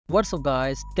What's up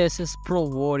guys, this is Pro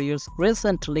Warriors.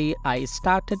 Recently I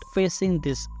started facing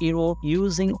this error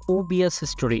using OBS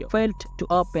Studio. Failed to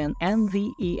open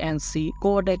NVENC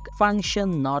codec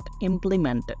function not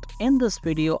implemented. In this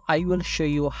video I will show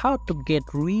you how to get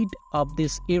rid of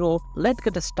this error. Let's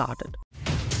get started.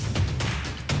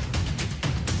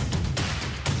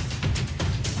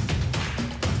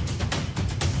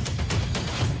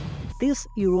 This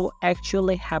error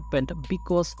actually happened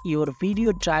because your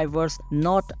video drivers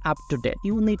not up to date.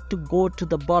 You need to go to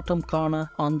the bottom corner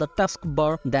on the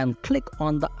taskbar, then click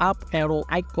on the up arrow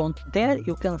icon. There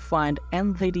you can find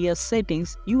NVIDIA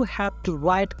settings. You have to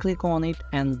right click on it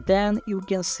and then you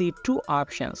can see two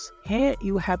options. Here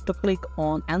you have to click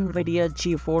on NVIDIA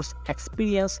GeForce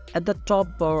Experience. At the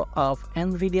top bar of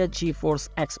NVIDIA GeForce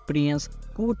Experience,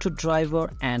 go to driver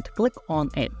and click on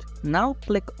it. Now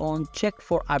click on check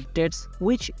for updates,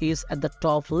 which is at the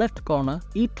top left corner.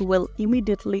 It will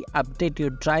immediately update your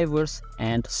drivers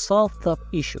and solve the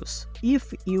issues.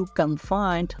 If you can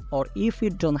find or if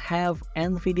you don't have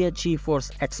NVIDIA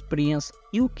GeForce Experience,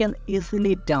 you can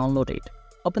easily download it.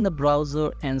 Open the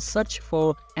browser and search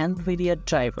for NVIDIA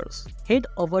drivers. Head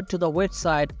over to the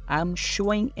website I'm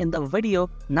showing in the video.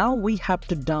 Now we have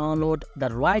to download the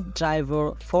right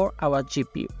driver for our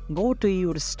GPU. Go to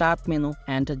your start menu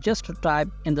and just type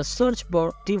in the search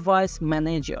bar device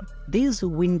manager. This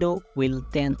window will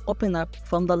then open up.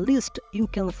 From the list you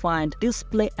can find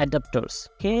display adapters.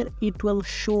 Here it will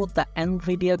show the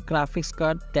NVIDIA graphics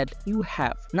card that you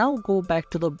have. Now go back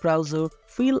to the browser,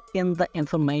 fill in the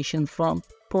information from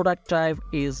product type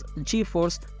is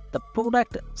GeForce. The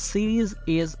product series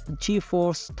is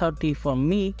GeForce 30 for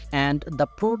me, and the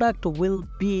product will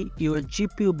be your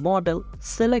GPU model.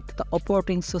 Select the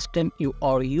operating system you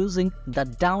are using. The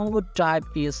download type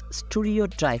is Studio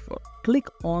Driver. Click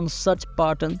on search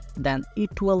button, then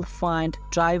it will find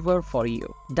driver for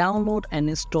you. Download and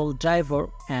install driver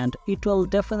and it will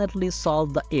definitely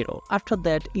solve the error. After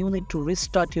that you need to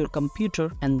restart your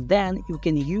computer and then you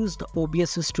can use the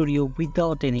OBS Studio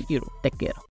without any error. Take care.